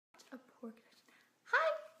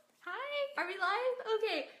we live?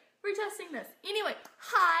 Okay, we're testing this. Anyway,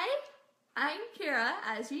 hi, I'm Kara,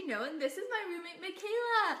 as you know, and this is my roommate,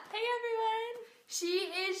 Michaela. Hey, everyone.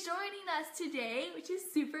 She is joining us today, which is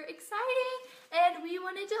super exciting, and we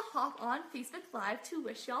wanted to hop on Facebook Live to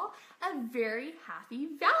wish y'all a very happy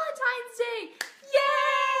Valentine's Day.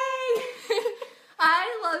 Yay!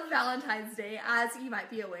 I love Valentine's Day, as you might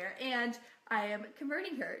be aware, and I am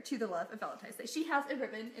converting her to the love of Valentine's Day. She has a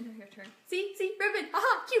ribbon in her hair turn. See, ribbon.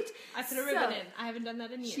 Aha, cute. I put a ribbon in. I haven't done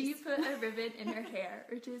that in years. She put a ribbon in her hair,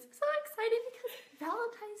 which is so exciting because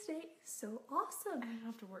Valentine's Day is so awesome. I don't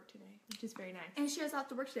have to work today, which is very nice. And she doesn't have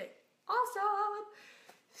to work today. Awesome.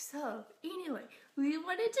 So, anyway, we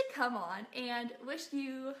wanted to come on and wish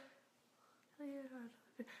you...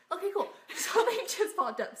 Okay, cool. Something just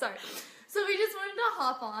popped up. Sorry. So we just wanted to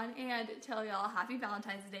hop on and tell y'all happy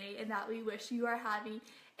Valentine's Day and that we wish you are having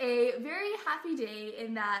a very happy day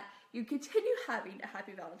and that you continue having a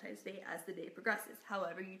happy Valentine's Day as the day progresses.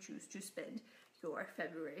 However you choose to spend your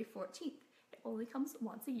February 14th. It only comes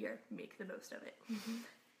once a year. Make the most of it. Mm-hmm.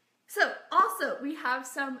 So, also, we have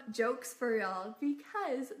some jokes for y'all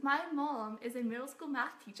because my mom is a middle school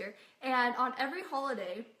math teacher and on every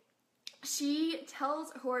holiday, she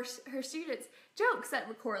tells her students jokes that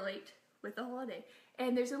correlate with the holiday.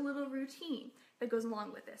 And there's a little routine that goes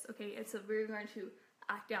along with this, okay? And so we're going to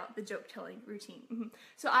act out the joke-telling routine. Mm-hmm.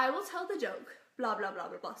 So I will tell the joke, blah, blah, blah,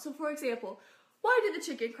 blah, blah. So for example, why did the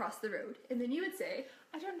chicken cross the road? And then you would say,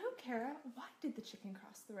 I don't know, Kara. Why did the chicken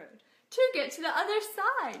cross the road? To get to the other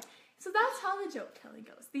side. So that's how the joke-telling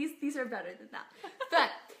goes. These are better than that.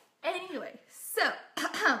 But anyway, so...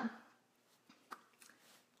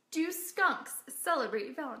 do skunks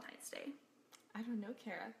celebrate Valentine's Day? I don't know,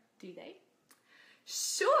 Kara. Do they?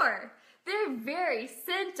 Sure. They're very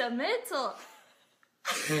sentimental.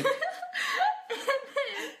 And then,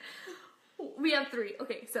 we have 3.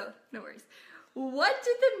 Okay, so no worries. What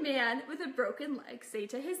did the man with a broken leg say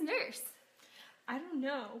to his nurse? I don't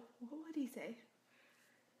know. What would he say?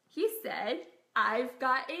 He said, I've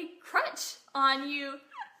got a crutch on you.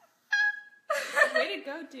 Way to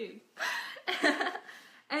go, dude.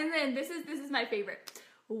 And then this is my favorite.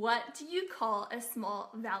 What do you call a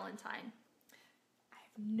small Valentine? I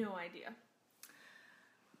have no idea.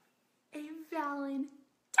 A Valentine.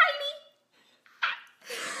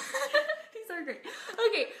 These are great.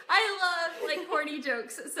 Okay, I love like corny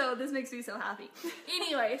jokes, so this makes me so happy.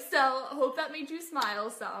 Anyway, so hope that made you smile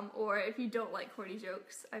some, or if you don't like corny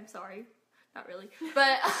jokes, I'm sorry. Not really,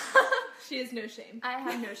 but she has no shame. I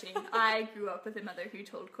have no shame. I grew up with a mother who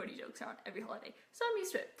told corny jokes around every holiday, so I'm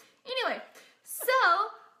used to it. Anyway, so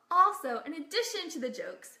also, in addition to the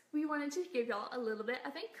jokes, we wanted to give y'all a little bit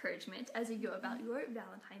of encouragement as you go about your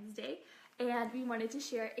Valentine's Day, and we wanted to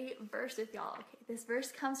share a verse with y'all. Okay, this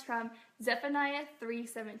verse comes from Zephaniah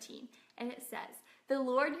 3:17, and it says, "The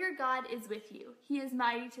Lord your God is with you. He is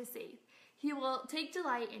mighty to save. He will take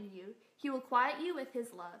delight in you. He will quiet you with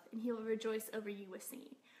his love, and he will rejoice over you with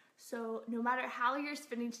singing." So no matter how you're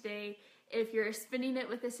spending today, if you're spending it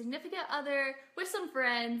with a significant other, with some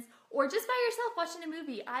friends, or just by yourself watching a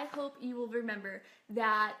movie, I hope you will remember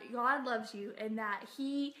that God loves you and that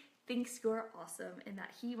he thinks you're awesome and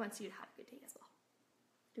that he wants you to have a good day as well.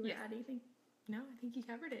 Do we add anything? No, I think you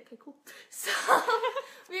covered it. Okay, cool. So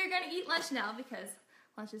we are going to eat lunch now because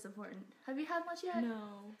lunch is important. Have you had lunch yet?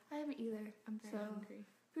 No. I haven't either. I'm very hungry.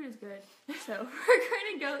 Food is good. So we're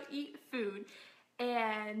going to go eat food.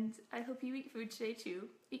 And I hope you eat food today too.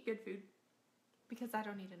 Eat good food. Because I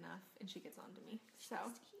don't eat enough and she gets on to me. So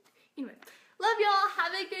anyway, love y'all.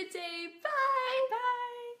 Have a good day. Bye.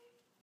 Bye.